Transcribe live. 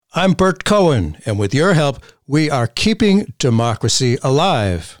I'm Bert Cohen, and with your help, we are keeping democracy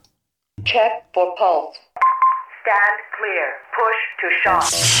alive. Check for pulse. Stand clear. Push to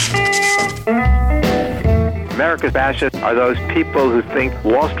shot. America's fascists are those people who think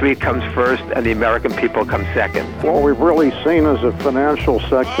Wall Street comes first and the American people come second. What we've really seen is a financial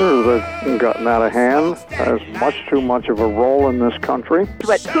sector that's gotten out of hand, has much too much of a role in this country.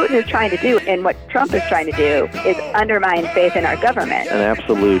 What Putin is trying to do and what Trump is trying to do is undermine faith in our government. An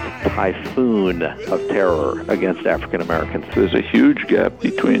absolute typhoon of terror against African Americans. There's a huge gap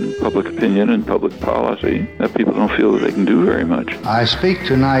between public opinion and public policy that people don't feel that they can do very much. I speak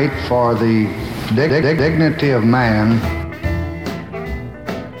tonight for the dignity of man.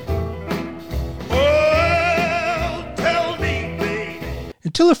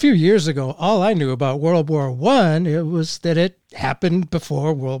 Until a few years ago, all I knew about World War I was that it happened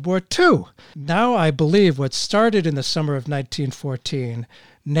before World War II. Now I believe what started in the summer of 1914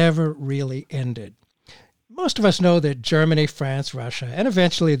 never really ended. Most of us know that Germany, France, Russia, and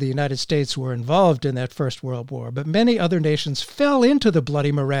eventually the United States were involved in that First World War, but many other nations fell into the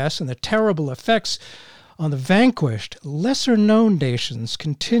bloody morass, and the terrible effects on the vanquished, lesser-known nations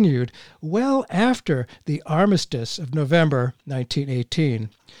continued well after the armistice of November 1918.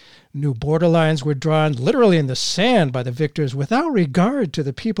 New borderlines were drawn literally in the sand by the victors without regard to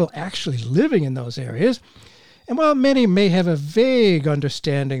the people actually living in those areas. And while many may have a vague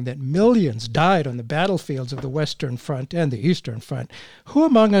understanding that millions died on the battlefields of the Western Front and the Eastern Front, who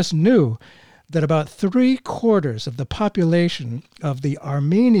among us knew that about 3/4 of the population of the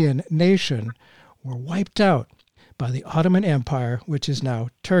Armenian nation were wiped out by the Ottoman Empire, which is now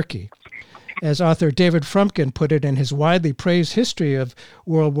Turkey? As author David Frumkin put it in his widely praised history of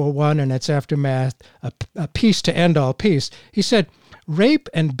World War I and its aftermath, A Peace to End All Peace, he said, "Rape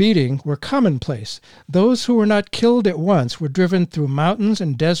and beating were commonplace. Those who were not killed at once were driven through mountains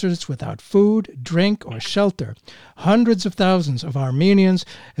and deserts without food, drink, or shelter. Hundreds of thousands of Armenians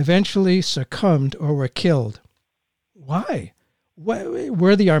eventually succumbed or were killed." Why?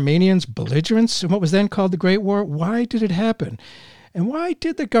 Were the Armenians belligerents in what was then called the Great War? Why did it happen? And why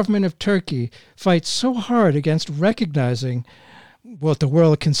did the government of Turkey fight so hard against recognizing what the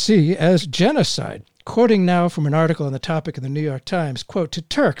world can see as genocide? Quoting now from an article on the topic in the New York Times, quote, "To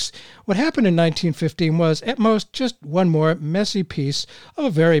Turks, what happened in 1915 was, at most, just one more messy piece of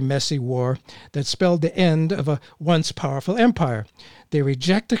a very messy war that spelled the end of a once powerful empire. They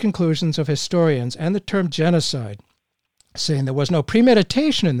reject the conclusions of historians and the term genocide, saying there was no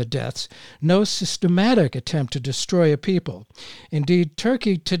premeditation in the deaths, no systematic attempt to destroy a people. Indeed, in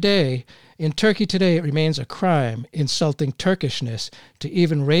Turkey today, it remains a crime insulting Turkishness to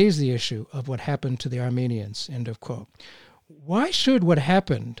even raise the issue of what happened to the Armenians," end of quote. Why should what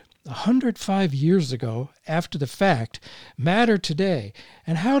happened 105 years ago after the fact matter today?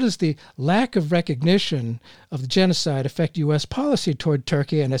 And how does the lack of recognition of the genocide affect U.S. policy toward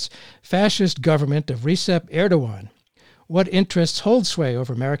Turkey and its fascist government of Recep Erdogan? What interests hold sway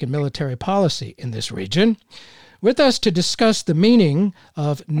over American military policy in this region? With us to discuss the meaning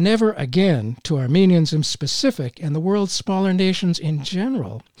of never again to Armenians in specific and the world's smaller nations in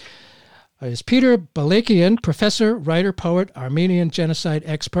general is Peter Balakian, professor, writer, poet, Armenian genocide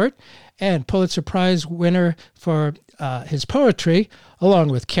expert, and Pulitzer Prize winner for his poetry, along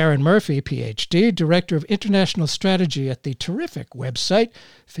with Karen Murphy, Ph.D., Director of International Strategy at the terrific website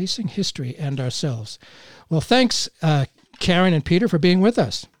Facing History and Ourselves. Well, thanks, Karen and Peter, for being with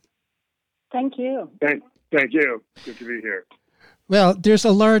us. Thank you. Thank you. Good to be here. Well, there's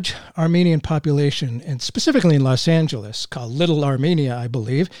a large Armenian population, and specifically in Los Angeles, called Little Armenia, I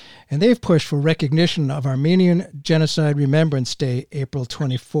believe, and they've pushed for recognition of Armenian Genocide Remembrance Day, April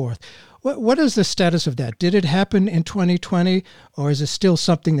 24th. What is the status of that? Did it happen in 2020, or is it still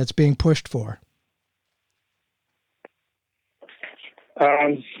something that's being pushed for?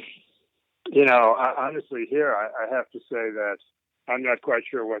 Honestly, here I have to say that I'm not quite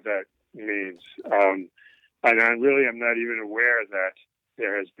sure what that means, and I really am not even aware that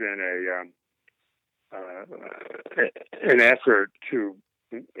there has been an effort to.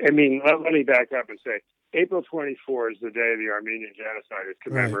 Let me back up and say April 24 is the day the Armenian genocide is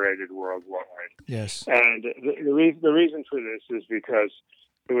commemorated worldwide. Yes, and the reason for this is because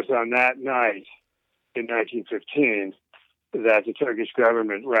it was on that night in 1915 that the Turkish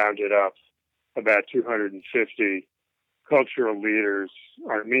government rounded up about 250 cultural leaders,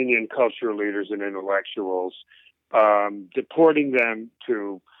 Armenian cultural leaders and intellectuals, deporting them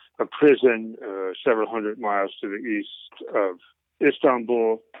to a prison several hundred miles to the east of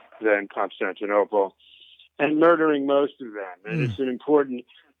Istanbul, then Constantinople, and murdering most of them. And it's an important,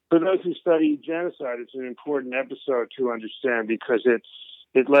 for those who study genocide, it's an important episode to understand because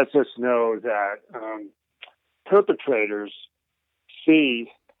it lets us know that perpetrators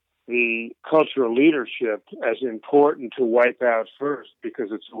see the cultural leadership as important to wipe out first,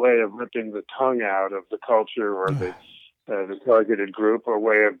 because it's a way of ripping the tongue out of the culture or the targeted group, or a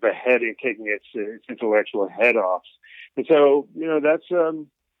way of beheading, taking its intellectual head off. And so, that's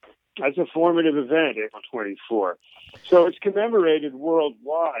a formative event, April 24. So it's commemorated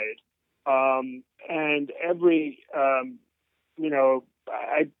worldwide, and every, I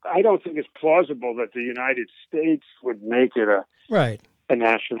don't think it's plausible that the United States would make it a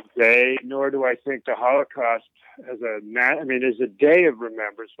national day, nor do I think the Holocaust is a day of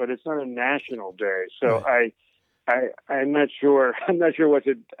remembrance, but it's not a national day. So I'm not sure. I'm not sure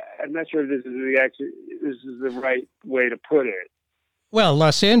this is the right way to put it. Well,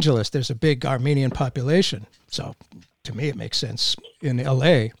 Los Angeles, there's a big Armenian population, so to me it makes sense in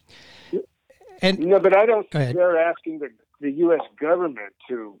L.A. But I don't think they're asking the U.S. government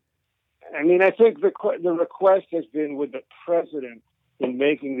to. I mean, I think the request has been with the president in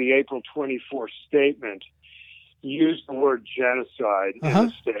making the April 24 statement use the word genocide in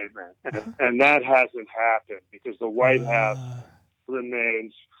the statement, and that hasn't happened because the White House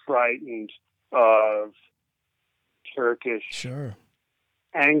remains frightened of Turkish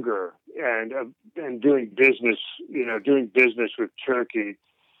anger and doing business with Turkey.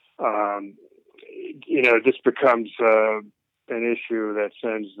 This becomes an issue that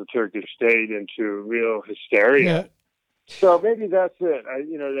sends the Turkish state into real hysteria. Yeah. So maybe that's it.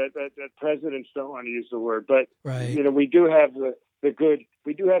 That presidents don't want to use the word, but we do have the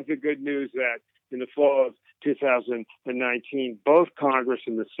good news that in the fall of 2019, both Congress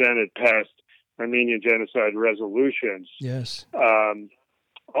and the Senate passed Armenian genocide resolutions. Yes.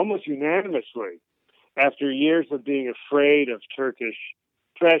 Almost unanimously, after years of being afraid of Turkish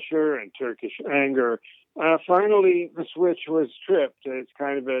pressure and Turkish anger. Finally, the switch was tripped. It's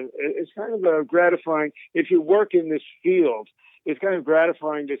kind of a gratifying. If you work in this field, it's kind of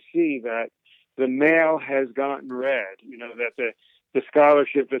gratifying to see that the mail has gotten read. That the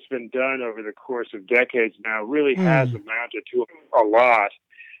scholarship that's been done over the course of decades now really has amounted to a lot,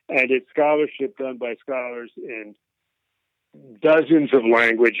 and it's scholarship done by scholars in dozens of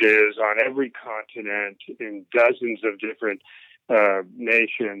languages on every continent in dozens of different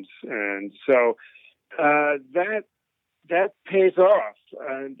nations, and so. That pays off,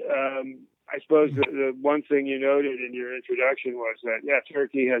 and I suppose the one thing you noted in your introduction was that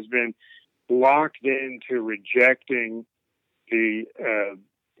Turkey has been locked into rejecting the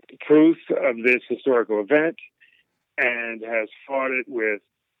truth of this historical event, and has fought it with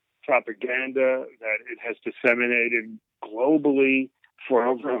propaganda that it has disseminated globally for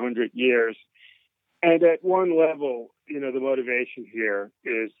over 100 years. And at one level, the motivation here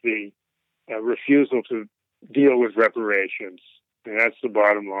is the refusal to deal with reparations. And that's the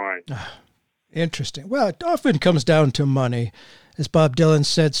bottom line. Interesting. Well, it often comes down to money. As Bob Dylan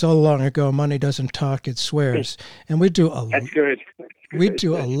said so long ago, money doesn't talk, it swears. And we do a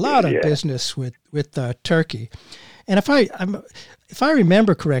lot of business with Turkey. And if I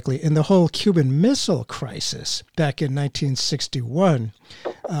remember correctly, in the whole Cuban Missile Crisis back in 1961,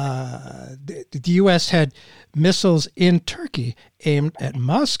 the U.S. had missiles in Turkey aimed at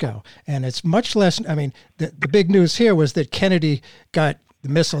Moscow. And it's much less, the big news here was that Kennedy got the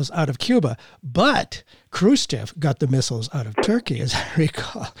missiles out of Cuba, but Khrushchev got the missiles out of Turkey, as I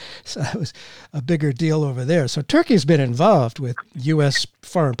recall. So that was a bigger deal over there. So Turkey's been involved with U.S.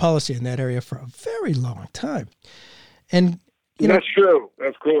 foreign policy in that area for a very long time. And that's true,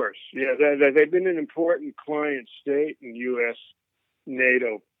 of course. Yeah, they've been an important client state in U.S.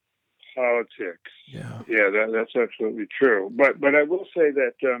 NATO politics. Yeah, that's absolutely true. But I will say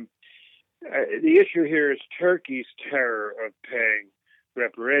that the issue here is Turkey's terror of paying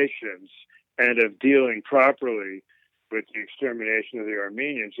reparations and of dealing properly with the extermination of the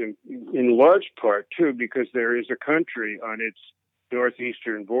Armenians, in large part, too, because there is a country on its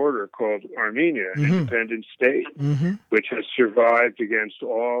northeastern border called Armenia, an independent state, which has survived against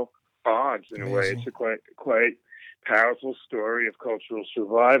all odds in a way. It's a quite powerful story of cultural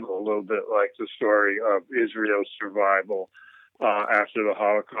survival, a little bit like the story of Israel's survival after the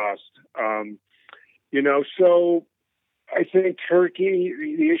Holocaust. So I think Turkey,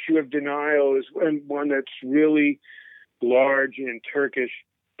 the issue of denial is one that's really large in Turkish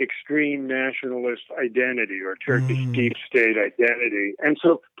extreme nationalist identity or Turkish deep state identity. And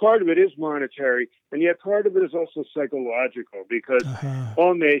so part of it is monetary, and yet part of it is also psychological, because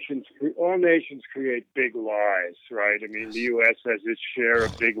all nations create big lies, right? I mean, the U.S. has its share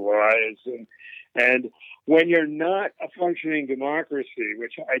of big lies, and when you're not a functioning democracy,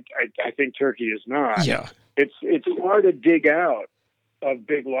 which I think Turkey is not, it's hard to dig out of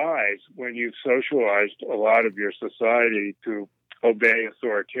big lies when you've socialized a lot of your society to obey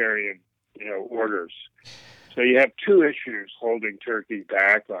authoritarian, orders. So you have two issues holding Turkey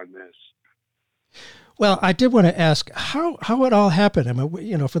back on this. Well, I did want to ask how it all happened. I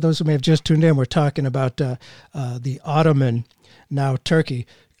mean, for those who may have just tuned in, we're talking about the Ottoman, now Turkey,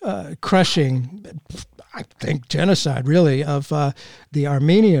 crushing, I think, genocide, really, of the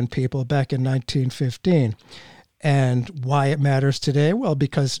Armenian people back in 1915. And why it matters today? Well,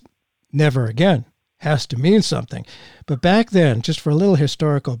 because never again has to mean something. But back then, just for a little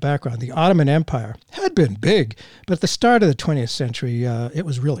historical background, the Ottoman Empire had been big, but at the start of the 20th century, it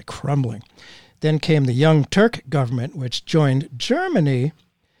was really crumbling. Then came the Young Turk government, which joined Germany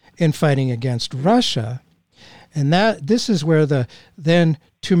in fighting against Russia. And this is where the then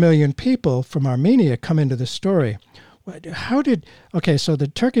 2 million people from Armenia come into the story. So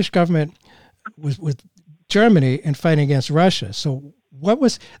the Turkish government was with Germany in fighting against Russia. So what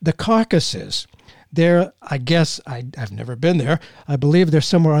was the Caucasus? There, I guess, I've never been there. I believe they're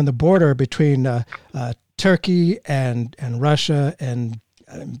somewhere on the border between Turkey and Russia, and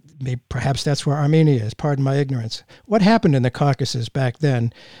maybe perhaps that's where Armenia is. Pardon my ignorance. What happened in the Caucasus back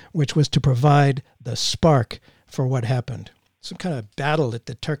then, which was to provide the spark for what happened? Some kind of battle that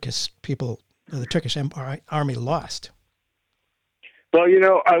the Turkish people, the Turkish army lost. Well,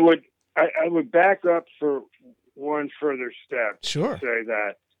 I would back up for one further step. Sure. To say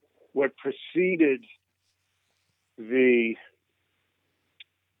that what preceded the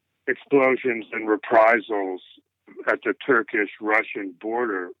explosions and reprisals at the Turkish-Russian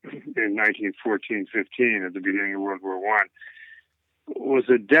border in 1914-15, at the beginning of World War I, was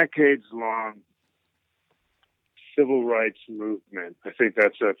a decades-long civil rights movement. I think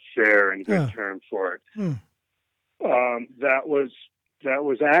that's a fair and good term for it. That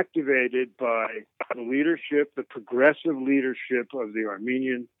was activated by the leadership, the progressive leadership of the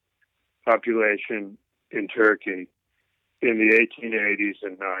Armenian population in Turkey in the 1880s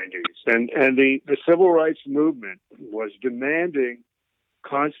and 90s. And the civil rights movement was demanding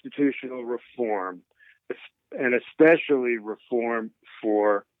constitutional reform, and especially reform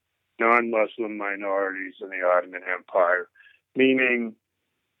for non-Muslim minorities in the Ottoman Empire, meaning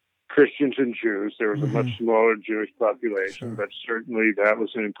Christians and Jews. There was a much smaller Jewish population, but certainly that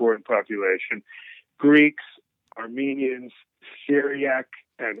was an important population. Greeks, Armenians, Syriac,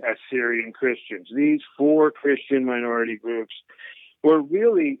 and Assyrian Christians. These four Christian minority groups were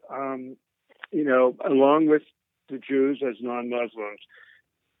really, along with the Jews as non-Muslims,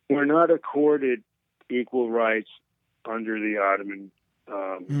 were not accorded equal rights under the Ottoman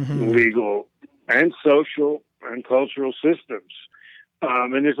legal and social and cultural systems.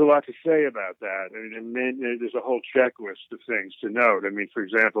 And there's a lot to say about that. I mean, there's a whole checklist of things to note. I mean, for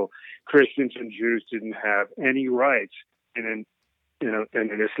example, Christians and Jews didn't have any rights in an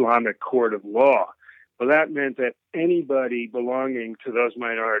Islamic court of law. Well, that meant that anybody belonging to those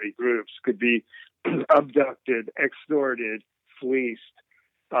minority groups could be abducted, extorted, fleeced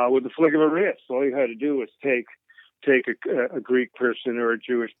with the flick of a wrist. All you had to do was take a Greek person or a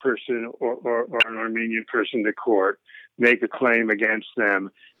Jewish person or an Armenian person to court, make a claim against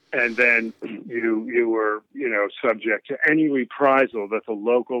them, and then you were subject to any reprisal that the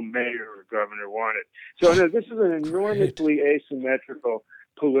local mayor or governor wanted. So this is an enormously asymmetrical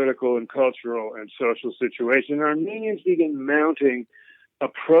political and cultural and social situation. Armenians began mounting a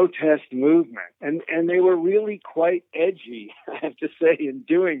protest movement, and they were really quite edgy, I have to say, in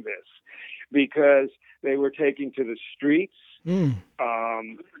doing this, because they were taking to the streets.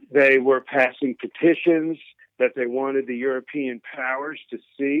 They were passing petitions that they wanted the European powers to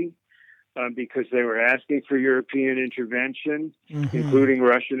see, because they were asking for European intervention, including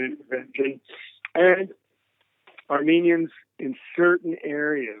Russian intervention. And Armenians in certain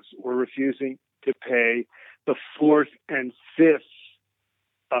areas were refusing to pay the fourth and fifth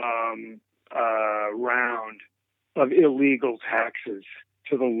round of illegal taxes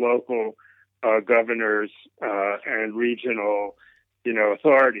to the local governors and regional,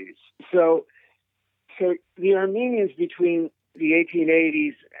 authorities. So the Armenians between the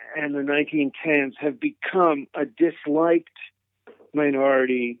 1880s and the 1910s have become a disliked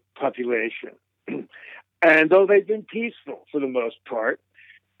minority population. And though they've been peaceful for the most part,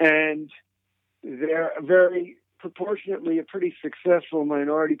 and they're very proportionately a pretty successful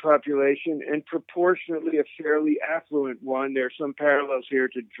minority population and proportionately a fairly affluent one. There are some parallels here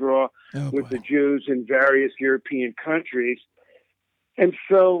to draw with the Jews in various European countries. And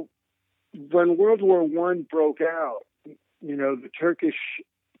so when World War I broke out, the Turkish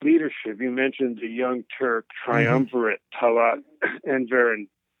leadership, you mentioned the Young Turk Triumvirate, Talat, Enver, and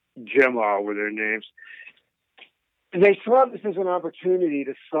Cemal were their names. they saw this as an opportunity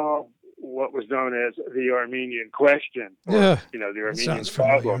to solve what was known as the Armenian question, or, the Armenian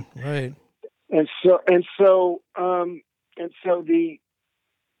problem. Right. And so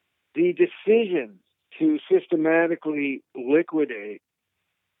the decision to systematically liquidate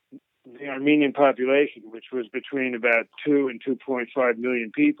the Armenian population, which was between about 2 and 2.5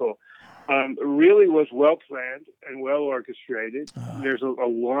 million people, really was well planned and well orchestrated. There's a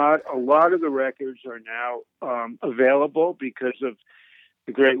lot of the records are now available because of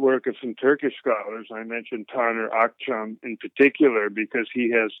the great work of some Turkish scholars. I mentioned Taner Akçam in particular because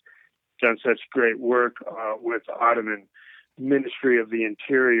he has done such great work with Ottoman Ministry of the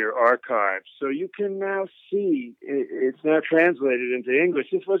Interior archives. So you can now see, it's now translated into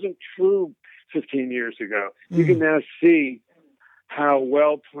English. This wasn't true 15 years ago. You can now see how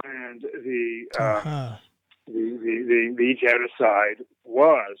well planned the genocide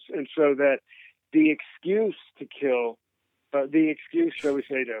was, and so that the excuse to kill, shall we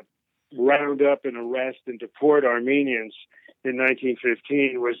say, to round up and arrest and deport Armenians in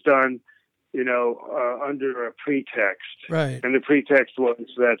 1915 was done, under a pretext. Right. And the pretext was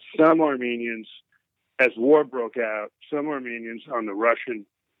that some Armenians, as war broke out, some Armenians on the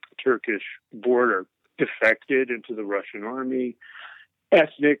Russian-Turkish border defected into the Russian army.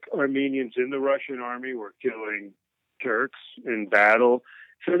 Ethnic Armenians in the Russian army were killing Turks in battle.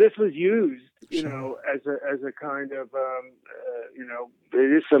 So this was used, as a kind of,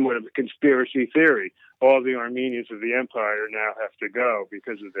 it is somewhat of a conspiracy theory. All the Armenians of the empire now have to go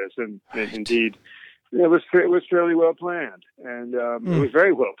because of this, and indeed, it was fairly well planned, and it was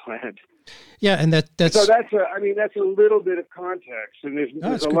very well planned. Yeah, and that's so that's a little bit of context, and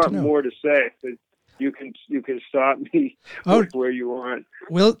there's a lot more to say. But you can stop me where you want.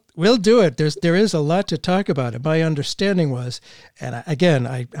 We'll do it. There is a lot to talk about. And my understanding was, and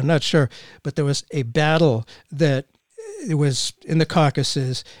I'm not sure, but there was a battle that it was in the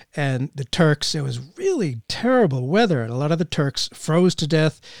Caucasus, and the Turks, it was really terrible weather, and a lot of the Turks froze to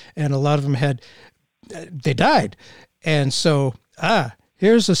death, and a lot of them they died. And so,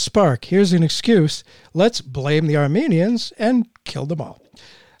 here's a spark, here's an excuse, let's blame the Armenians and kill them all.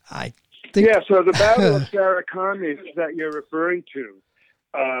 So the Battle of Sarıkamış that you're referring to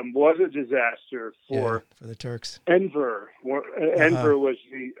was a disaster for the Turks. Enver. Enver was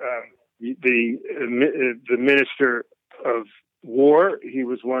the minister of war. He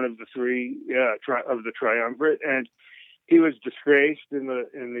was one of the three of the triumvirate, and he was disgraced in the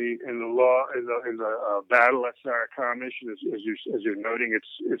battle at Sarıkamış. As you're noting,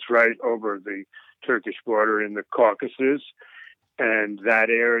 it's right over the Turkish border in the Caucasus. And that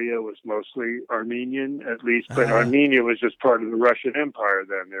area was mostly Armenian, at least. But Armenia was just part of the Russian Empire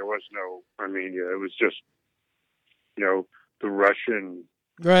then. There was no Armenia. It was just, the Russian...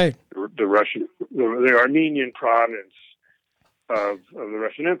 Right. The Armenian province of the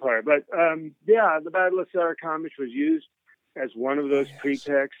Russian Empire. But, the Battle of Sarıkamış was used as one of those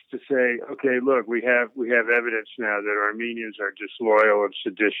pretexts to say, okay, look, we have evidence now that Armenians are disloyal and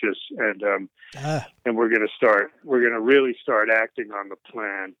seditious, and we're going to really start acting on the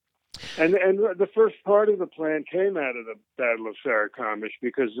plan. And the first part of the plan came out of the Battle of Sarıkamış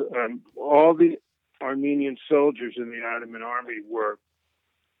because all the Armenian soldiers in the Ottoman army were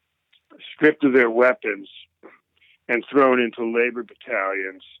stripped of their weapons and thrown into labor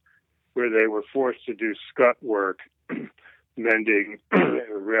battalions where they were forced to do scut work, mending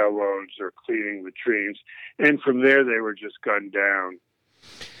railroads or cleaning latrines, and from there they were just gunned down.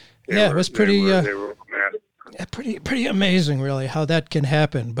 It was pretty amazing, really, how that can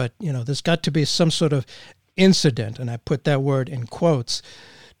happen. But there's got to be some sort of incident, and I put that word in quotes,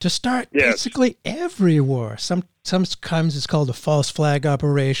 to start basically every war. Sometimes it's called a false flag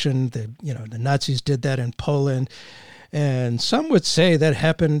operation. The Nazis did that in Poland. And some would say that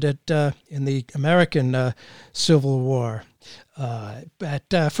happened in the American Civil War.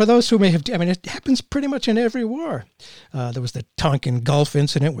 But for those who may have, it happens pretty much in every war. There was the Tonkin Gulf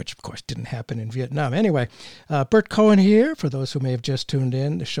incident, which of course didn't happen in Vietnam. Anyway, Bert Cohen here, for those who may have just tuned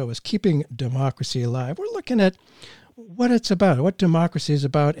in. The show is Keeping Democracy Alive. We're looking at what it's about, what democracy is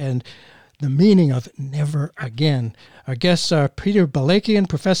about, and the meaning of never again. Our guests are Peter Balakian,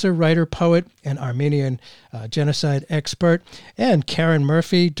 professor, writer, poet, and Armenian genocide expert, and Karen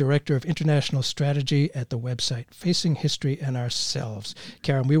Murphy, director of international strategy at the website Facing History and Ourselves.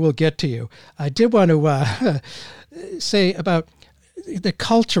 Karen, we will get to you. I did want to say about the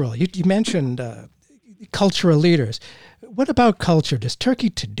cultural. You mentioned cultural leaders. What about culture? Does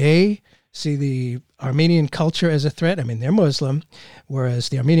Turkey today see the Armenian culture as a threat? They're Muslim, whereas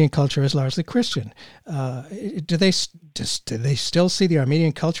the Armenian culture is largely Christian. Do they still see the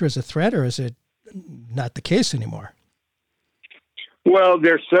Armenian culture as a threat, or is it not the case anymore? Well,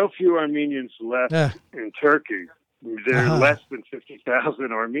 there's so few Armenians left in Turkey. There are less than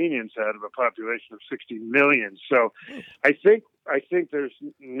 50,000 Armenians out of a population of 60 million. So I think there's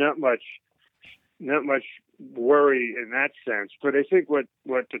not much worry in that sense. But I think what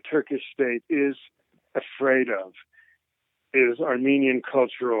the Turkish state is afraid of is Armenian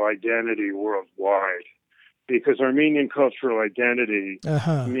cultural identity worldwide. Because Armenian cultural identity,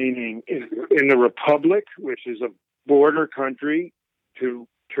 meaning in the Republic, which is a border country to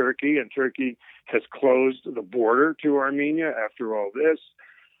Turkey, and Turkey has closed the border to Armenia after all this.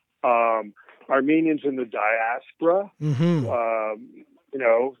 Armenians in the diaspora, more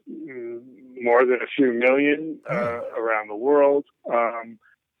than a few million around the world,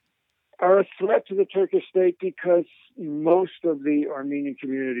 are a threat to the Turkish state because most of the Armenian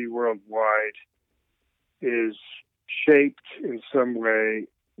community worldwide is shaped in some way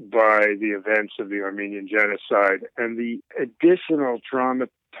by the events of the Armenian genocide and the additional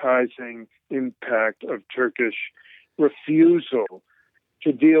traumatizing impact of Turkish refusal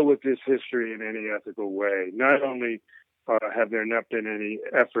to deal with this history in any ethical way. Not only have there not been any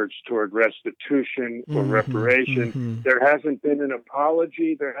efforts toward restitution or reparation, there hasn't been an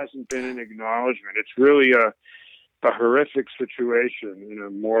apology, there hasn't been an acknowledgement. It's really a horrific situation in a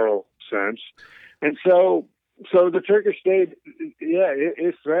moral sense. And so the Turkish state,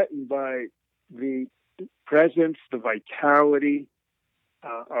 is threatened by the presence, the vitality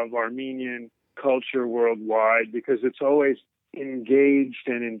of Armenian culture worldwide, because it's always engaged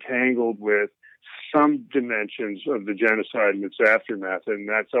and entangled with some dimensions of the genocide and its aftermath, and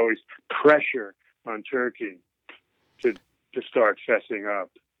that's always pressure on Turkey to start fessing up.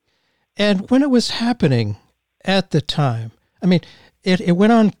 And when it was happening at the time, I mean, it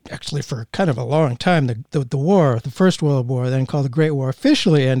went on actually for kind of a long time. The war, the First World War, then called the Great War,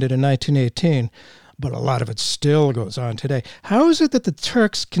 officially ended in 1918, but a lot of it still goes on today. How is it that the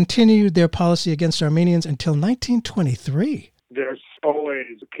Turks continued their policy against Armenians until 1923? There's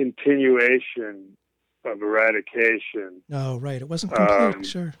always a continuation of eradication. Oh, right. It wasn't complete,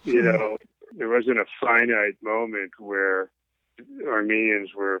 sure. There wasn't a finite moment where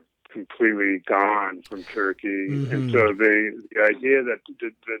Armenians were completely gone from Turkey. And so the idea that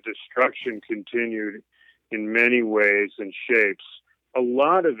the destruction continued in many ways and shapes, a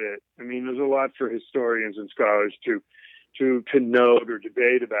lot of it, I mean, there's a lot for historians and scholars to note or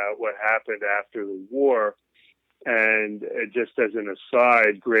debate about what happened after the war. And just as an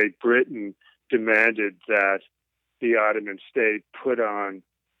aside, Great Britain demanded that the Ottoman state put on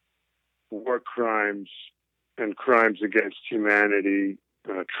war crimes and crimes against humanity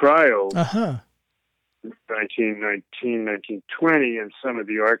trials in 1919, 1920, and some of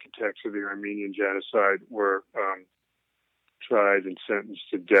the architects of the Armenian genocide were tried and sentenced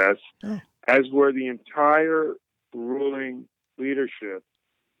to death, as were the entire ruling leadership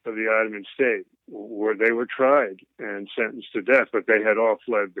of the Ottoman state, where they were tried and sentenced to death, but they had all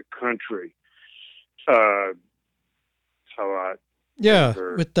fled the country. Salat,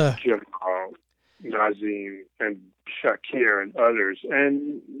 with the Jamal, Nazim, and Shakir, and others,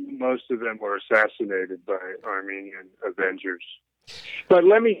 and most of them were assassinated by Armenian avengers. But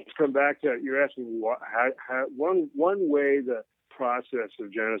let me come back to you're asking how one way the process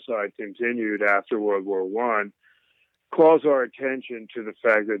of genocide continued after World War I calls our attention to the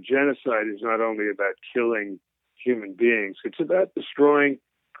fact that genocide is not only about killing human beings, it's about destroying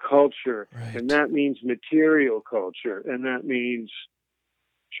culture, and that means material culture, and that means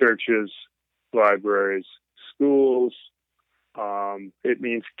churches, libraries, schools. It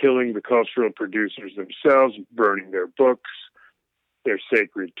means killing the cultural producers themselves, burning their books, their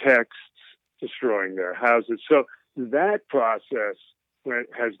sacred texts, destroying their houses. So that process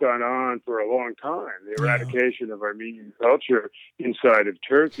has gone on for a long time. The eradication of Armenian culture inside of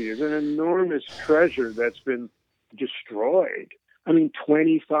Turkey is an enormous treasure that's been destroyed. I mean,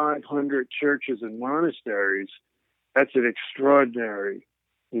 2,500 churches and monasteries, that's an extraordinary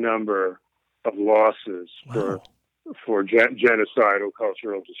number of losses for genocidal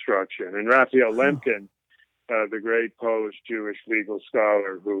cultural destruction. And Raphael Lemkin, the great Polish Jewish legal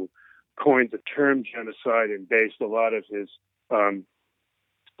scholar who coined the term genocide and based a lot of his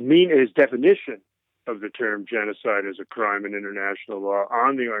definition of the term genocide as a crime in international law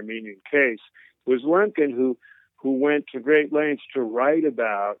on the Armenian case, was Lemkin, who went to great lengths to write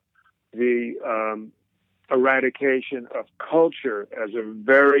about the eradication of culture as a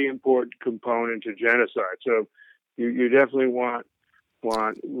very important component to genocide. So you definitely want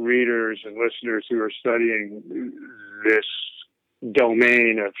readers and listeners who are studying this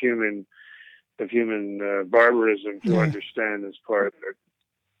domain of human barbarism to understand this part of it.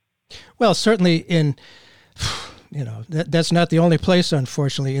 Well, certainly in that's not the only place,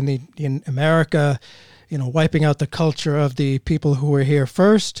 unfortunately, in America, wiping out the culture of the people who were here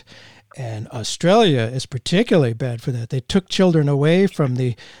first. And Australia is particularly bad for that. They took children away from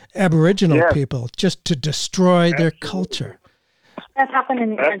the Aboriginal people just to destroy their culture. That happened in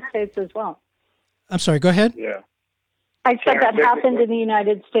the United States as well. I'm sorry, go ahead. Yeah. I said that happened in the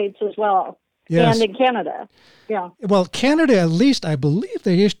United States as well. Yes. And in Canada. Yeah. Well, Canada, at least, I believe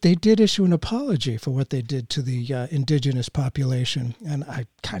they did issue an apology for what they did to the indigenous population. And I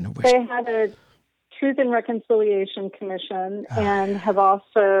kind of wish... They had a Truth and Reconciliation Commission and have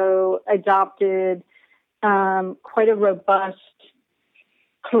also adopted quite a robust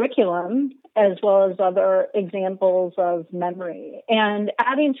curriculum as well as other examples of memory. And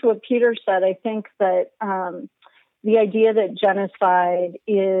adding to what Peter said, I think that the idea that genocide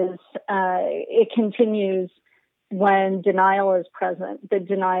is, it continues when denial is present. The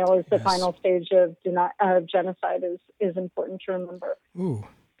denial is the final stage of genocide is important to remember. Ooh.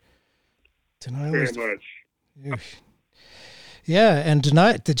 Denial Very is much. Yeah, and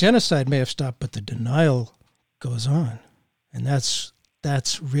the genocide may have stopped, but the denial goes on. And that's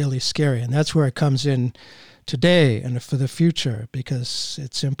really scary. And that's where it comes in today and for the future, because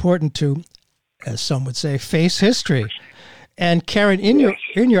it's important to, as some would say, face history. And Karen, in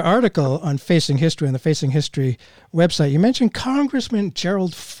your article on Facing History on the Facing History website, you mentioned Congressman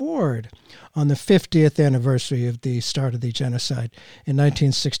Gerald Ford on the 50th anniversary of the start of the genocide in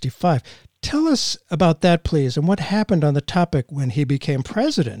 1965. Tell us about that, please, and what happened on the topic when he became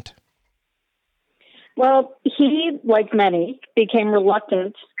president. Well, he, like many, became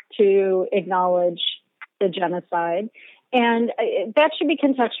reluctant to acknowledge the genocide. And that should be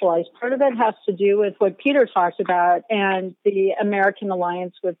contextualized. Part of it has to do with what Peter talked about and the American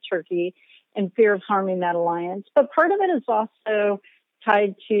alliance with Turkey and fear of harming that alliance. But part of it is also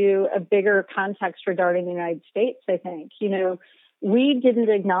tied to a bigger context regarding the United States, I think. We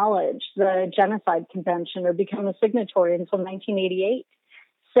didn't acknowledge the Genocide Convention or become a signatory until 1988.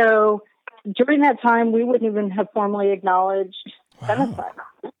 So during that time, we wouldn't even have formally acknowledged genocide.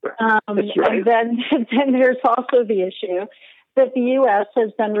 And then there's also the issue that the U.S. has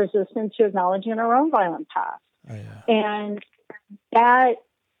been resistant to acknowledging our own violent past. And that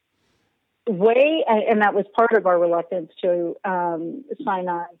way, and that was part of our reluctance to sign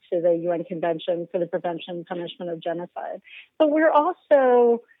on to the UN Convention for the Prevention and Punishment of Genocide. But we're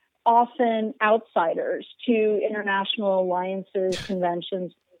also often outsiders to international alliances,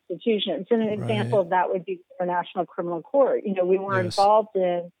 conventions, institutions. And an example of that would be the International Criminal Court. We were involved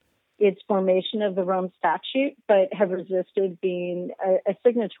in its formation of the Rome Statute, but have resisted being a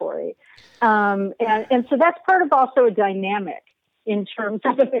signatory. And so that's part of also a dynamic in terms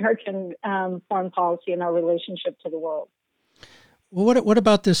of American foreign policy and our relationship to the world. Well, what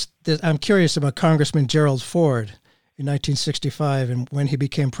about this? I'm curious about Congressman Gerald Ford in 1965, and when he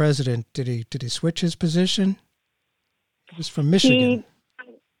became president, did he switch his position? He was from Michigan.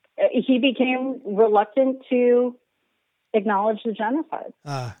 He became reluctant to acknowledge the genocide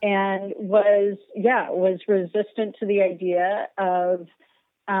and was resistant to the idea of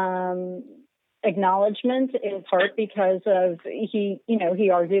acknowledgement, in part because of he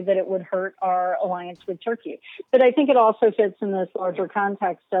argued that it would hurt our alliance with Turkey. But I think it also fits in this larger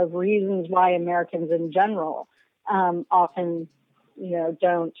context of reasons why Americans in general often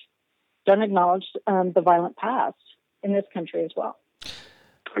don't acknowledge the violent past in this country as well.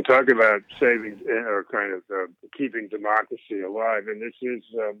 I'm talking about saving or kind of keeping democracy alive, and this is,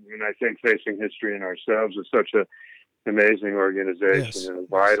 and I think Facing History and ourselves is such an amazing organization and a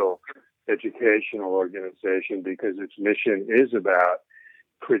vital educational organization because its mission is about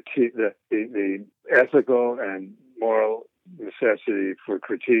the ethical and moral necessity for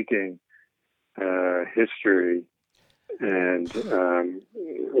critiquing history and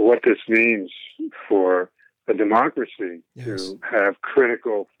what this means for a democracy to have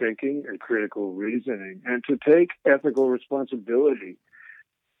critical thinking and critical reasoning and to take ethical responsibility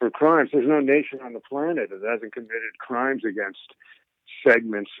for crimes. There's no nation on the planet that hasn't committed crimes against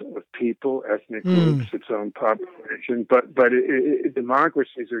segments of people, ethnic groups, its own population. But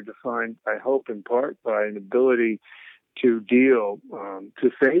democracies are defined, I hope, in part by an ability to deal,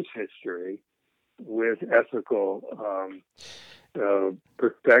 to face history with ethical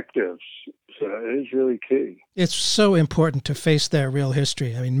perspectives. So it is really key. It's so important to face that real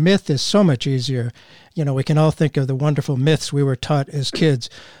history. I mean, myth is so much easier. We can all think of the wonderful myths we were taught as kids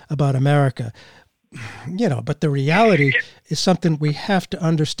about America. But the reality is something we have to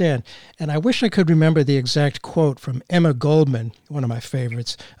understand. And I wish I could remember the exact quote from Emma Goldman, one of my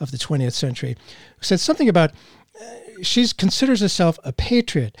favorites of the 20th century, who said something about she considers herself a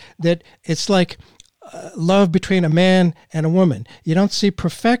patriot, that it's like love between a man and a woman. You don't see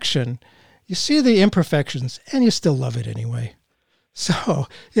perfection. You see the imperfections, and you still love it anyway. So,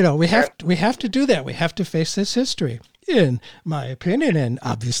 we have to do that. We have to face this history, in my opinion, and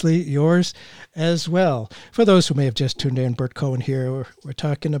obviously yours as well. For those who may have just tuned in, Bert Cohen here. We're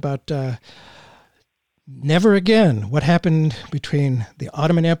talking about Never Again, what happened between the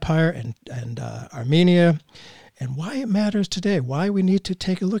Ottoman Empire and Armenia, and why it matters today, why we need to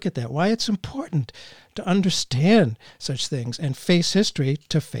take a look at that, why it's important to understand such things and face history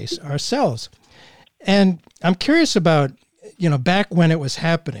to face ourselves. And I'm curious about, back when it was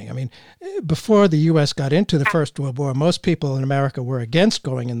happening. I mean, before the U.S. got into the First World War, most people in America were against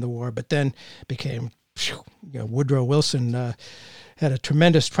going in the war, but then became, Woodrow Wilson had a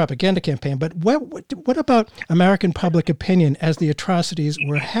tremendous propaganda campaign. But what about American public opinion as the atrocities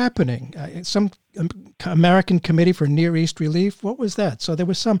were happening? Some American Committee for Near East Relief, what was that? So there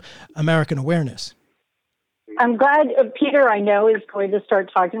was some American awareness. I'm glad Peter, I know, is going to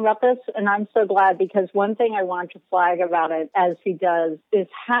start talking about this, and I'm so glad, because one thing I want to flag about it, as he does, is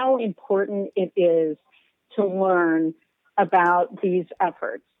how important it is to learn about these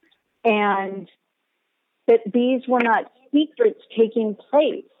efforts, and that these were not secrets taking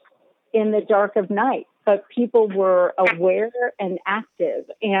place in the dark of night, but people were aware and active.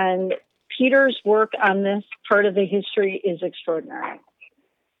 And Peter's work on this part of the history is extraordinary.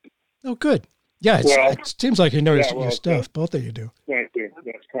 Oh, good. Yeah, it seems like you know your stuff. Both of you do. Thank you.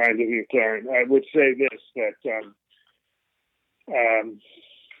 That's kind of you, Karen. I would say this, that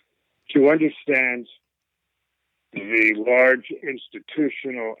to understand the large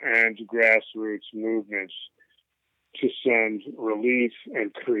institutional and grassroots movements to send relief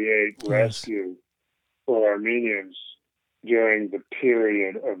and create rescue for Armenians during the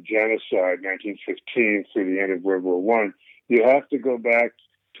period of genocide, 1915 through the end of World War I, you have to go back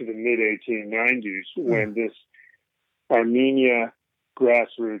to the mid-1890s when this Armenia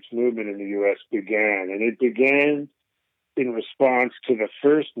grassroots movement in the U.S. began. And it began in response to the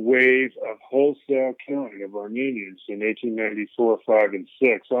first wave of wholesale killing of Armenians in 1894, 5, and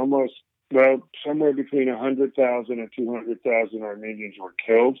 6. Somewhere between 100,000 and 200,000 Armenians were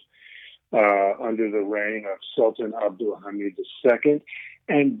killed under the reign of Sultan Abdul Hamid II.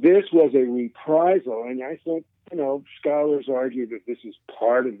 And this was a reprisal, and I think, scholars argue that this is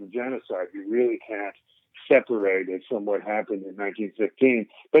part of the genocide. You really can't separate it from what happened in 1915.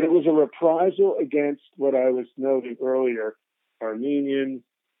 But it was a reprisal against what I was noting earlier, Armenian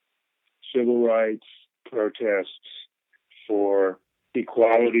civil rights protests for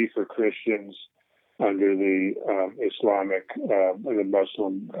equality for Christians under the Islamic, the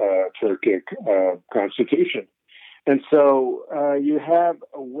Muslim Turkic constitution. And so you have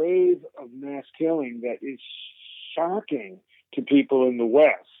a wave of mass killing that is shocking to people in the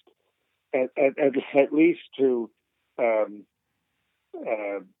West, at least to, I'm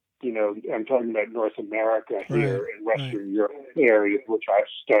talking about North America here in Western Europe area, which I've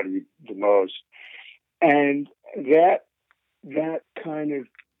studied the most. And that kind of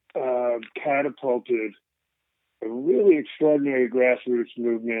catapulted a really extraordinary grassroots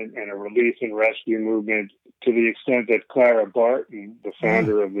movement and a relief and rescue movement, to the extent that Clara Barton, the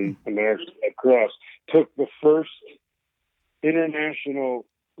founder of the American Red Cross, took the first international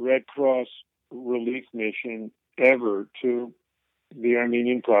Red Cross relief mission ever to the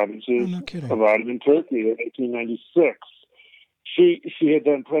Armenian provinces of Ottoman Turkey in 1896. She had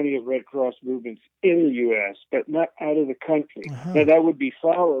done plenty of Red Cross movements in the U.S., but not out of the country. Now, that would be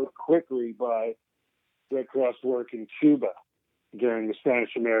followed quickly by Red Cross work in Cuba during the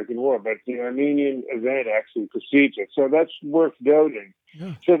Spanish-American War, but the Armenian event actually precedes it. So that's worth noting.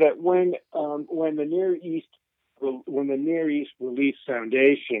 Yeah. So that when the Near East Relief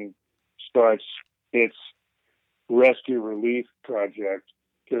Foundation starts its rescue relief project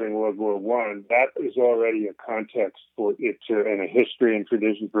during World War I, that is already a context for it and a history and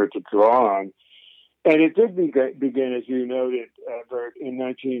tradition for it to draw on. And it did begin, as you noted, Bert, in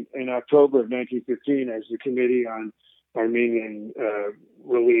October of 1915 as the Committee on Armenian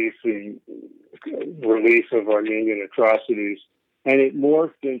Relief, the relief of Armenian atrocities, and it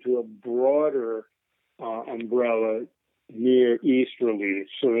morphed into a broader umbrella Near East relief.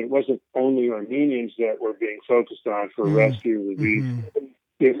 So it wasn't only Armenians that were being focused on for rescue relief. Mm-hmm.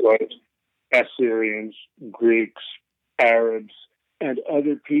 It was Assyrians, Greeks, Arabs, and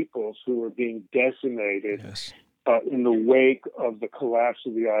other peoples who were being decimated in the wake of the collapse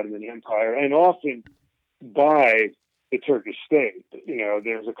of the Ottoman Empire, and often by the Turkish state.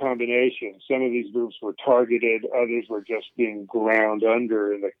 There's a combination. Some of these groups were targeted, others were just being ground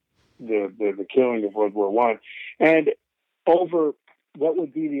under in the killing of World War I. And over what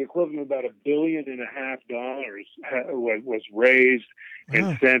would be the equivalent of about $1.5 billion was raised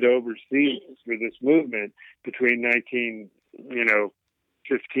and sent overseas for this movement between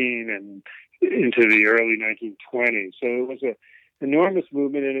 1915 and into the early 1920s. So it was an enormous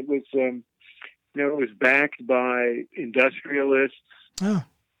movement, and it was it was backed by industrialists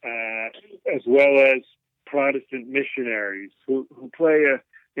as well as Protestant missionaries who play a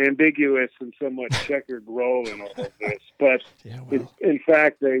ambiguous and somewhat checkered role in all of this. But in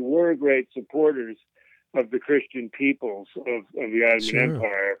fact, they were great supporters of the Christian peoples of the Ottoman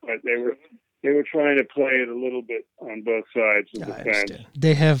Empire, but they were trying to play it a little bit on both sides of the fence.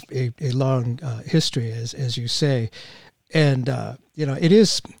 They have a long history, as you say, and it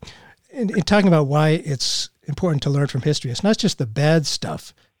is in talking about why it's important to learn from history. It's not just the bad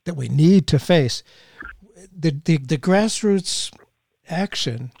stuff that we need to face. The grassroots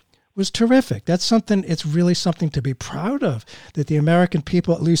action was terrific. That's something, it's really something to be proud of, that the American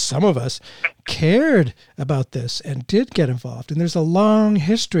people, at least some of us, cared about this and did get involved. And there's a long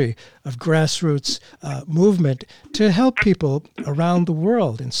history of grassroots movement to help people around the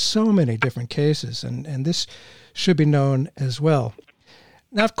world in so many different cases. And this should be known as well.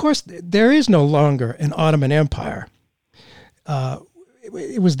 Now, of course, there is no longer an Ottoman Empire.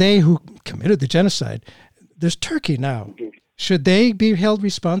 It was they who committed the genocide. There's Turkey now. Should they be held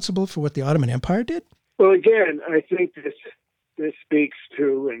responsible for what the Ottoman Empire did? Well, again, I think this speaks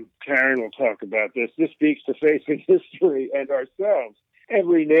to, and Karen will talk about this speaks to facing history and ourselves.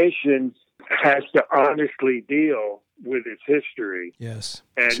 Every nation has to honestly deal with its history. Yes.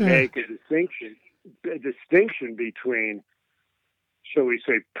 And make a distinction between, shall we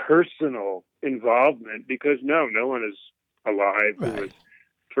say, personal involvement, because no one is alive who is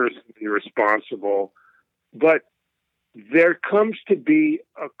personally responsible. But there comes to be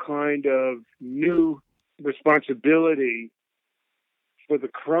a kind of new responsibility for the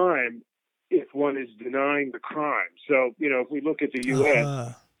crime if one is denying the crime. So, if we look at the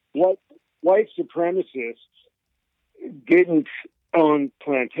U.S., white supremacists didn't own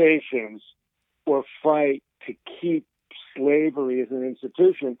plantations or fight to keep slavery as an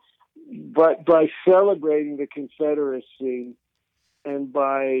institution, but by celebrating the Confederacy and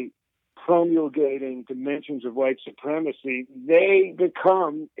by promulgating dimensions of white supremacy, they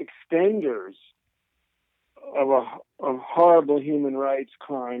become extenders of horrible human rights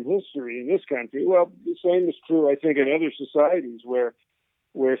crime history in this country. Well, the same is true, I think, in other societies where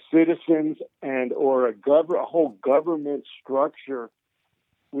citizens and or a whole government structure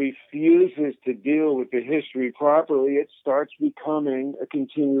refuses to deal with the history properly. It starts becoming a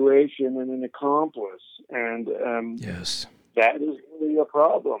continuation and an accomplice. And that is really a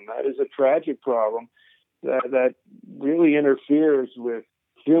problem. That is a tragic problem that really interferes with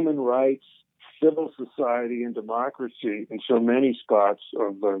human rights, civil society, and democracy in so many spots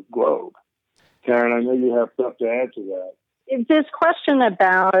of the globe. Karen, I know you have stuff to add to that. This question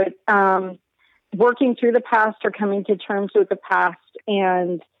about working through the past or coming to terms with the past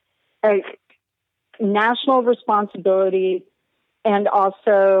and national responsibility and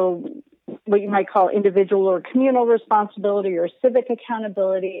also what you might call individual or communal responsibility or civic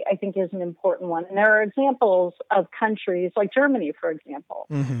accountability, I think is an important one. And there are examples of countries like Germany, for example,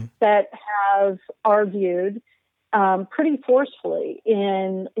 that have argued pretty forcefully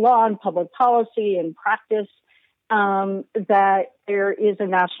in law and public policy and practice that there is a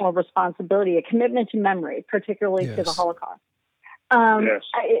national responsibility, a commitment to memory, particularly to the Holocaust.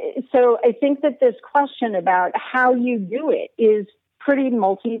 So I think that this question about how you do it is pretty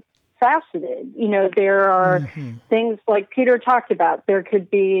multifaceted. There are things like Peter talked about. There could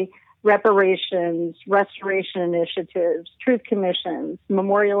be reparations, restoration initiatives, truth commissions,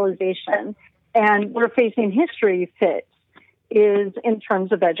 memorialization, and we're facing history fits is in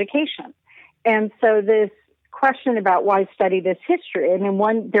terms of education. And so this question about why study this history,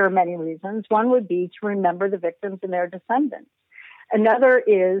 there are many reasons. One would be to remember the victims and their descendants. Another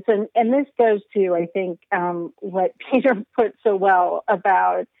is, and this goes to, I think, what Peter put so well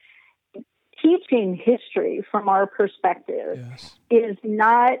about teaching history from our perspective is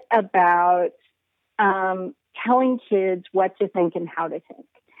not about telling kids what to think and how to think.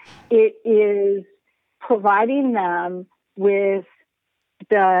 It is providing them with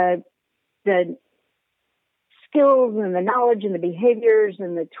the skills and the knowledge and the behaviors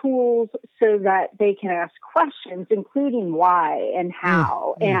and the tools so that they can ask questions, including why and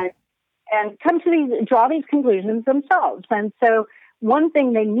how, and draw these conclusions themselves. And so one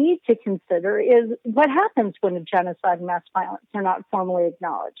thing they need to consider is what happens when a genocide and mass violence are not formally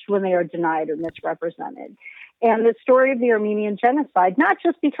acknowledged, when they are denied or misrepresented. And the story of the Armenian genocide, not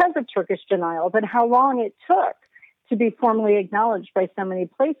just because of Turkish denial, but how long it took to be formally acknowledged by so many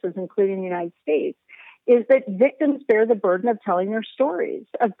places, including the United States, is that victims bear the burden of telling their stories,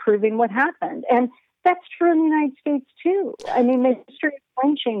 of proving what happened. And that's true in the United States, too. I mean, the history of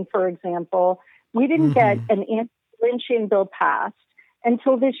lynching, for example, we didn't get an anti-lynching bill passed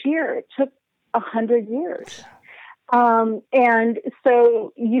until this year. It took 100 years. And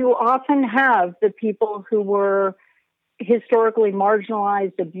so you often have the people who were historically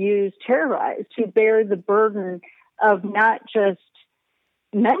marginalized, abused, terrorized, who bear the burden of not just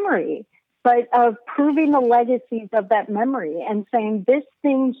memory, but of proving the legacies of that memory and saying this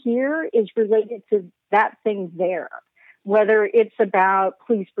thing here is related to that thing there, whether it's about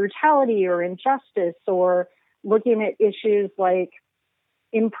police brutality or injustice or looking at issues like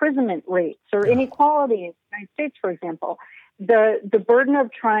imprisonment rates or inequality in the United States, for example. The burden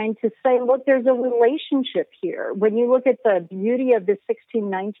of trying to say, look, there's a relationship here. When you look at the beauty of the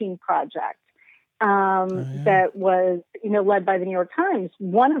 1619 Project that was, led by the New York Times,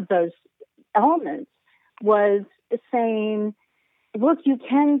 one of those elements was saying, look, you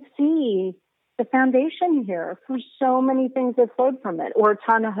can see the foundation here for so many things that flowed from it. Or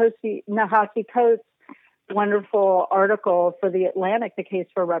Ta-Nehisi Coates' wonderful article for The Atlantic, The Case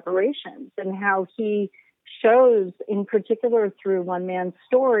for Reparations, and how he shows, in particular through one man's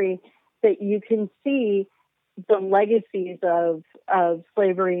story, that you can see the legacies of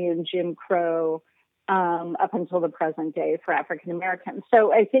slavery and Jim Crow up until the present day for African Americans.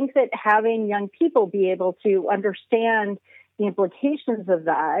 So I think that having young people be able to understand the implications of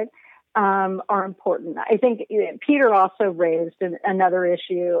that are important. I think Peter also raised another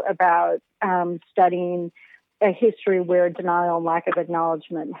issue about studying a history where denial and lack of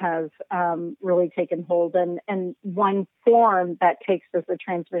acknowledgement have really taken hold. And one form that takes is the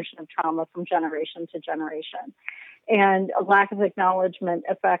transmission of trauma from generation to generation. And a lack of acknowledgement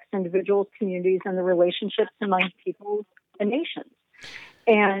affects individuals, communities, and the relationships among people and nations.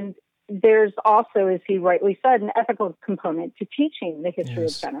 And there's also, as he rightly said, an ethical component to teaching the history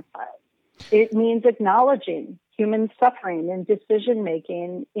of genocide. It means acknowledging human suffering and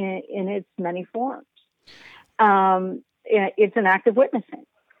decision-making in its many forms. It's an act of witnessing.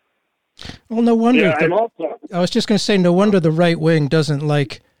 Well, no wonder. I was just going to say, no wonder the right wing doesn't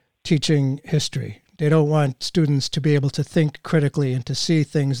like teaching history. They don't want students to be able to think critically and to see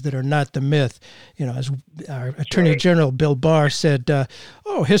things that are not the myth. As our Attorney General Bill Barr said,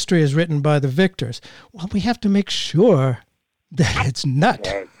 history is written by the victors. Well, we have to make sure that it's not.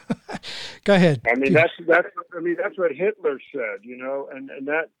 Right. Go ahead. I mean, that's what Hitler said, and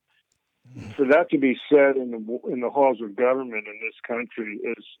that for that to be said in the halls of government in this country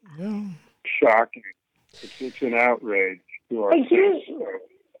is shocking. It's an outrage to our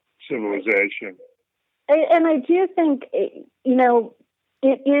civilization. And I do think, it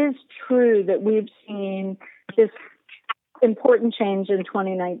is true that we've seen this important change in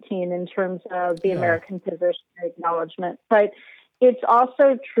 2019 in terms of the American position and acknowledgement. But it's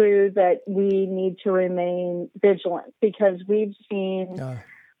also true that we need to remain vigilant because we've seen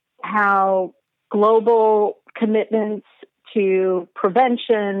how global commitments to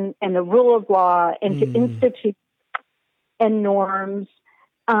prevention and the rule of law and to institutions and norms,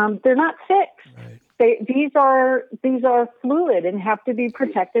 they're not fixed. Right. These are fluid and have to be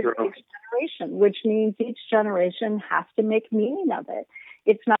protected for each generation, which means each generation has to make meaning of it.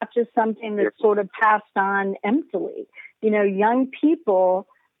 It's not just something that's sort of passed on emptily. Young people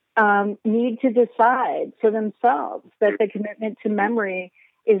need to decide for themselves that the commitment to memory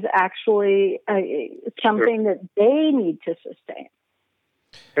is actually something that they need to sustain.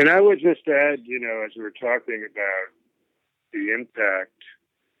 And I would just add, as we're talking about the impact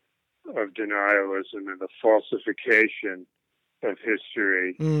of denialism and the falsification of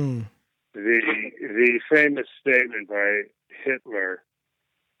history, the famous statement by Hitler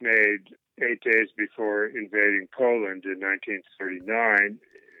made 8 days before invading Poland in 1939,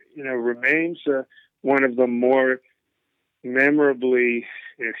 remains one of the more memorably,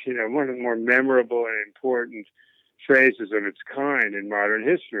 one of the more memorable and important phrases of its kind in modern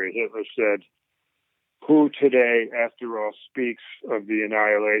history. Hitler said, "Who today, after all, speaks of the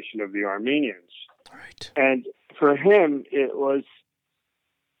annihilation of the Armenians?" Right. And for him, it was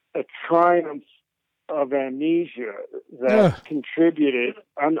a triumph of amnesia that contributed.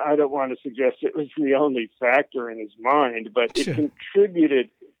 I don't want to suggest it was the only factor in his mind, but it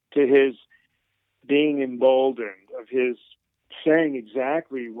contributed to his being emboldened, of his saying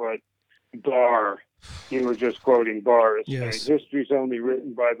exactly what Barr, you were just quoting Barr, is saying, history's only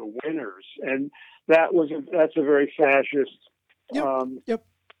written by the winners. And that's a very fascist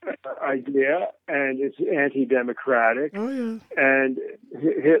idea, and it's anti-democratic. Oh, yeah. And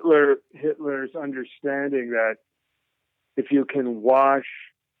Hitler's understanding that if you can wash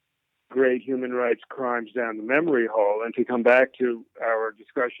great human rights crimes down the memory hole. And to come back to our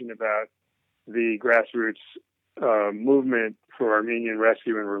discussion about the grassroots movement for Armenian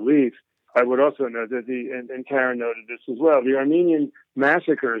rescue and relief, I would also note that and Karen noted this as well, the Armenian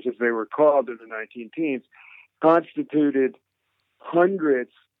massacres, as they were called in the 1910s, constituted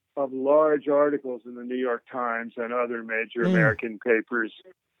hundreds of large articles in the New York Times and other major American papers.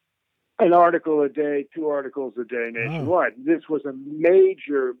 An article a day, 2 articles a day nationwide. Wow. This was a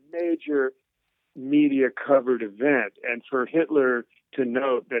major, major media covered event. And for Hitler to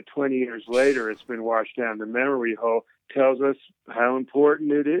note that 20 years later it's been washed down the memory hole tells us how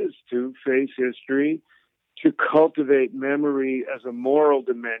important it is to face history, to cultivate memory as a moral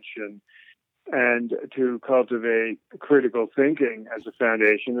dimension, and to cultivate critical thinking as a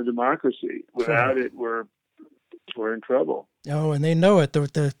foundation of democracy. Without it, we're in trouble. Oh, and they know it.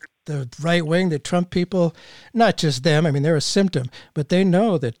 The right wing, the Trump people, not just them, I mean, they're a symptom, but they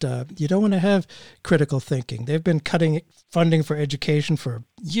know that you don't want to have critical thinking. They've been cutting funding for education for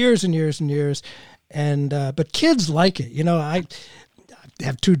years and years and years. And but kids like it. You know, I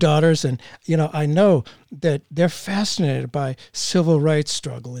have 2 daughters, and, you know, I know that they're fascinated by civil rights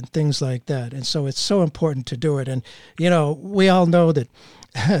struggle and things like that. And so it's so important to do it. And, you know, we all know that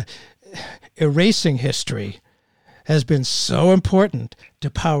erasing history has been so important to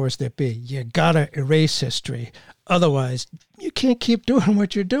powers that be. You gotta erase history. Otherwise, you can't keep doing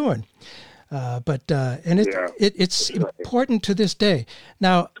what you're doing. It's important to this day.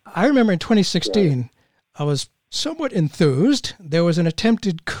 Now, I remember in 2016, I was somewhat enthused. There was an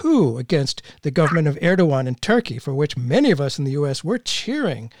attempted coup against the government of Erdogan in Turkey, for which many of us in the U.S. were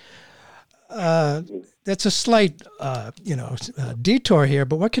cheering. That's a slight, detour here,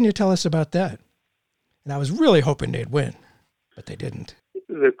 but what can you tell us about that? And I was really hoping they'd win, but they didn't.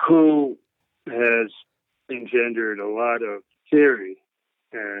 The coup has engendered a lot of theory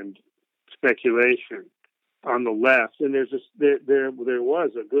and speculation on the left, and there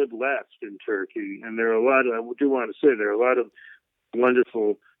was a good left in Turkey, and there are a lot of, I do want to say, there are a lot of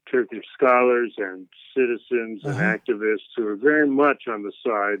wonderful Turkish scholars and citizens and activists who are very much on the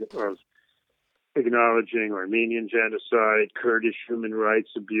side of acknowledging Armenian genocide, Kurdish human rights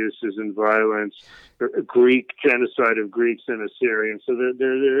abuses and violence, Greek genocide of Greeks and Assyrians. So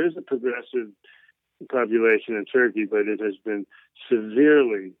there is a progressive population in Turkey, but it has been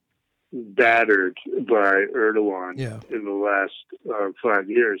severely battered by Erdogan in the last 4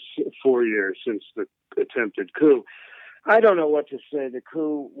 years since the attempted coup. I don't know what to say. The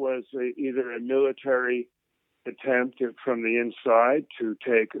coup was either a military attempt from the inside to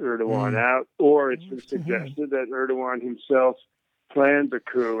take Erdogan out, or it's been suggested that Erdogan himself planned the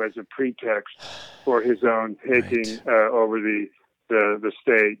coup as a pretext for his own taking over the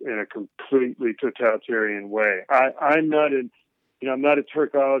state in a completely totalitarian way. I'm not a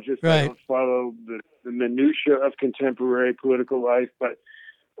Turkologist. I don't follow the minutiae of contemporary political life, but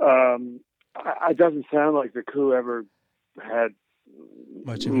it doesn't sound like the coup ever had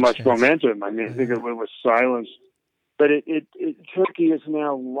much momentum. I mean, I think it was silenced. But Turkey is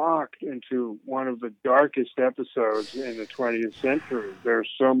now locked into one of the darkest episodes in the 20th century. There's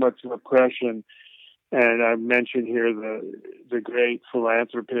so much repression, and I mentioned here the great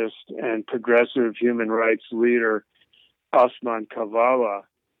philanthropist and progressive human rights leader Osman Kavala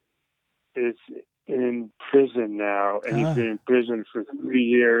is in prison now, and he's been in prison for 3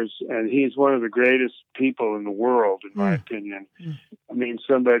 years, and he's one of the greatest people in the world, in my opinion. I mean,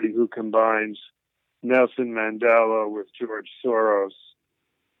 somebody who combines Nelson Mandela with George Soros.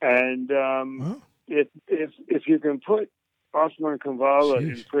 And if you can put Osman Kavala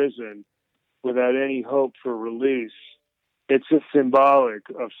in prison without any hope for release, it's just symbolic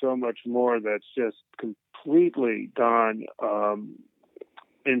of so much more that's just completely gone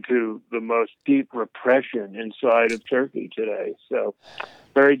into the most deep repression inside of Turkey today. So,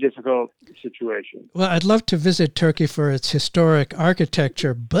 very difficult situation. Well, I'd love to visit Turkey for its historic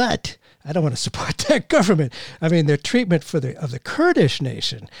architecture, but I don't want to support that government. I mean, their treatment of the Kurdish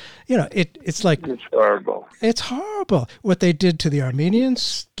nation, you know, it's like... It's horrible. It's horrible. What they did to the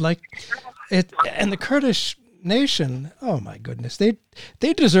Armenians, and the Kurdish nation, oh my goodness, they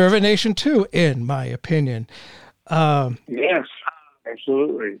deserve a nation too, in my opinion. Yes,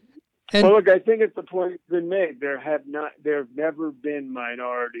 absolutely. Well, look, I think the point's been made. There have never been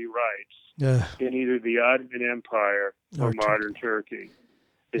minority rights in either the Ottoman Empire or modern Turkey.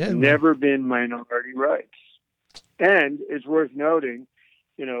 It's never been minority rights. And it's worth noting,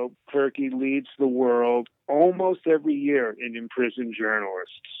 you know, Turkey leads the world almost every year in imprisoned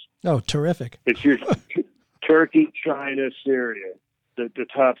journalists. Oh, terrific. It's usually Turkey, China, Syria. the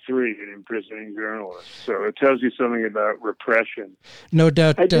top three in imprisoning journalists. So it tells you something about repression. No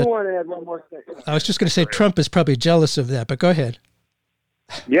doubt. I do want to add one more thing. I was just going to say Trump is probably jealous of that, but go ahead.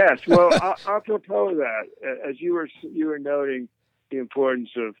 Yes, well, apropos that, as you were noting the importance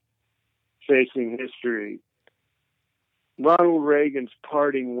of facing history, Ronald Reagan's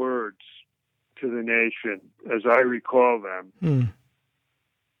parting words to the nation, as I recall them,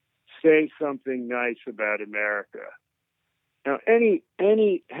 say something nice about America. Now, any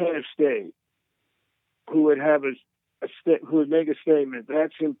head of state who would have who would make a statement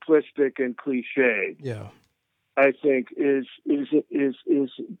that simplistic and cliched, yeah, I think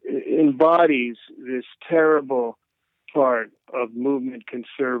embodies this terrible part of movement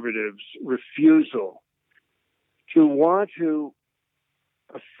conservatives' refusal to want to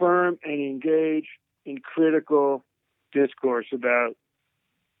affirm and engage in critical discourse about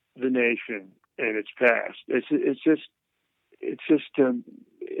the nation and its past. It's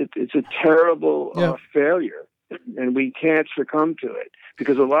a terrible failure, and we can't succumb to it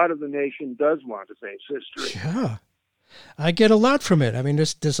because a lot of the nation does want to face history. Yeah. I get a lot from it. I mean,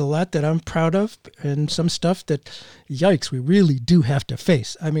 there's a lot that I'm proud of and some stuff that, yikes, we really do have to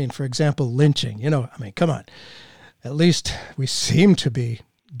face. I mean, for example, lynching, come on. At least we seem to be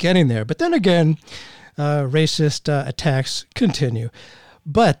getting there. But then again, racist attacks continue.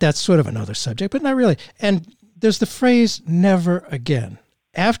 But that's sort of another subject, but not really. And there's the phrase, never again.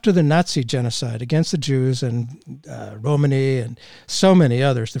 After the Nazi genocide against the Jews and Romani and so many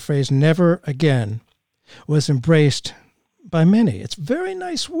others, the phrase never again was embraced by many. It's very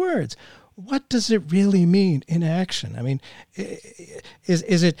nice words. What does it really mean in action? I mean,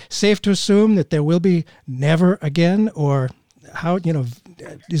 is it safe to assume that there will be never again, or how,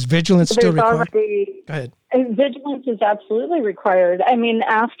 is vigilance still required? Go ahead. Vigilance is absolutely required. I mean,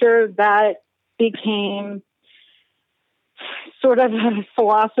 after that became sort of a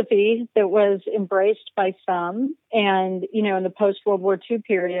philosophy that was embraced by some, and, in the post-World War II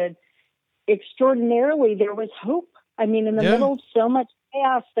period, extraordinarily, there was hope. I mean, in the middle of so much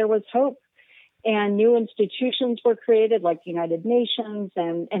chaos, there was hope. And new institutions were created, like the United Nations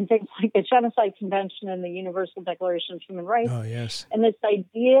and things like the Genocide Convention and the Universal Declaration of Human Rights. Oh, yes. And this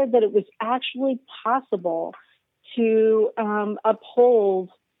idea that it was actually possible to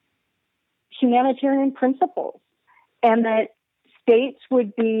uphold humanitarian principles, and that states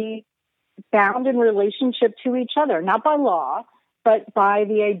would be bound in relationship to each other, not by law, but by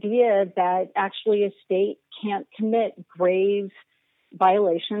the idea that actually a state can't commit grave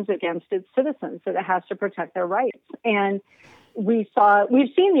violations against its citizens, that it has to protect their rights. And we've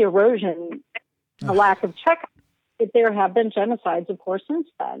seen the erosion, the lack of check. There have been genocides, of course, since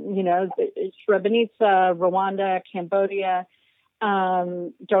then. Srebrenica, Rwanda, Cambodia,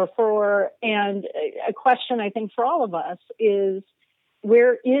 Darfur. And a question, I think, for all of us is,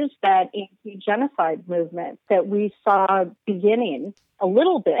 where is that anti-genocide movement that we saw beginning a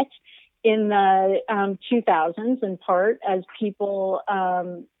little bit in the 2000s, in part, as people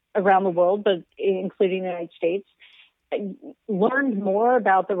around the world, but including the United States, learned more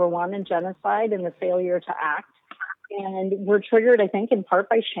about the Rwandan genocide and the failure to act, and were triggered, I think, in part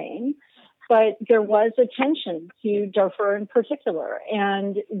by shame. But there was attention to Darfur in particular,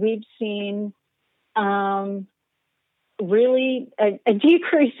 and we've seen really a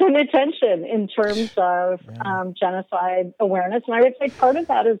decrease in attention in terms of genocide awareness. And I would say part of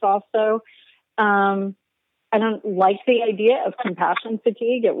that is also, I don't like the idea of compassion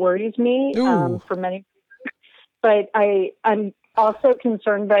fatigue. It worries me for many reasons. But I'm also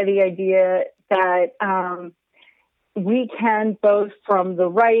concerned by the idea that we can, both from the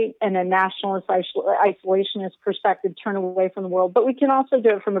right and a nationalist isolationist perspective, turn away from the world, but we can also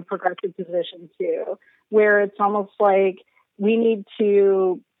do it from a progressive position too, where it's almost like we need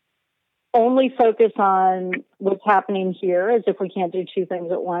to only focus on what's happening here, as if we can't do two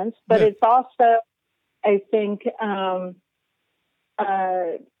things at once. But it's also, I think,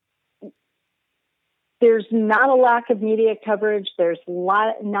 there's not a lack of media coverage. There's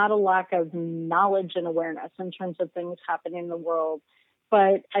not a lack of knowledge and awareness in terms of things happening in the world.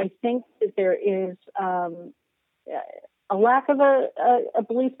 But I think that there is a lack of a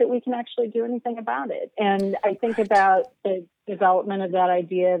belief that we can actually do anything about it. And I think about the development of that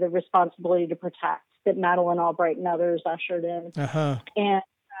idea, the responsibility to protect, that Madeleine Albright and others ushered in. And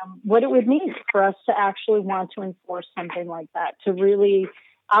what it would mean for us to actually want to enforce something like that, to really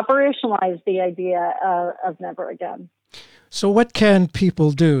operationalize the idea of never again. So what can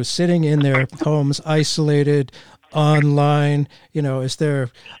people do sitting in their homes, isolated, online? Is there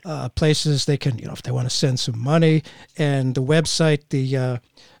places they can, if they want to send some money, and the website, the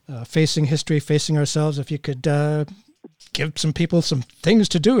Facing History, Facing Ourselves, if you could give some people some things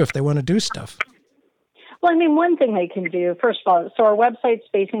to do if they want to do stuff. Well, I mean, one thing they can do, first of all, so our website's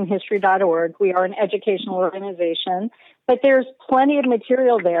facinghistory.org. We are an educational organization, but there's plenty of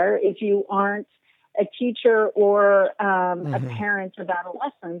material there if you aren't a teacher or a parent of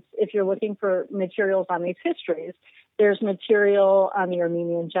adolescents. If you're looking for materials on these histories, there's material on the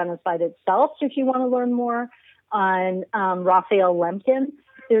Armenian genocide itself if you want to learn more, on Raphael Lemkin.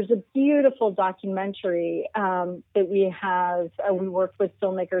 There's a beautiful documentary that we have. We worked with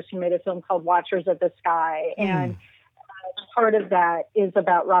filmmakers who made a film called Watchers of the Sky. And part of that is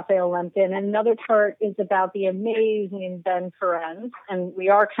about Raphael Lemkin. And another part is about the amazing Ben Ferencz. And we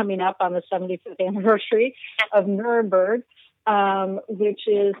are coming up on the 75th anniversary of Nuremberg, which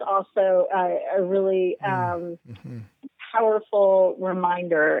is also a really powerful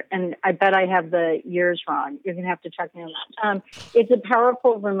reminder, and I bet I have the years wrong. You're going to have to check me on that. It's a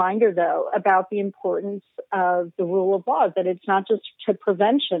powerful reminder, though, about the importance of the rule of law, that it's not just to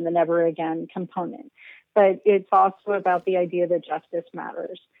prevention, the never again component, but it's also about the idea that justice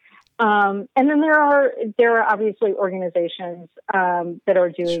matters. And then there are obviously organizations that are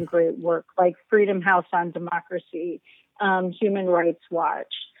doing great work, like Freedom House on Democracy, Human Rights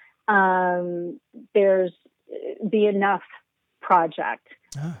Watch. There's the Enough Project,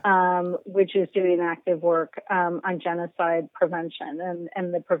 which is doing active work on genocide prevention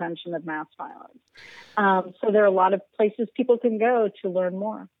and the prevention of mass violence. So there are a lot of places people can go to learn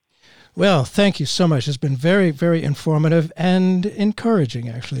more. Well, thank you so much. It's been very, very informative and encouraging,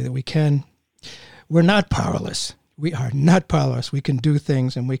 actually, that we're not powerless. We are not powerless. We can do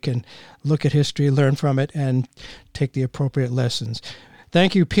things, and we can look at history, learn from it, and take the appropriate lessons.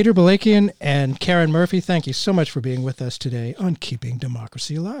 Thank you, Peter Balakian and Karen Murphy. Thank you so much for being with us today on Keeping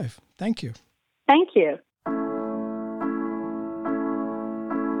Democracy Alive. Thank you. Thank you.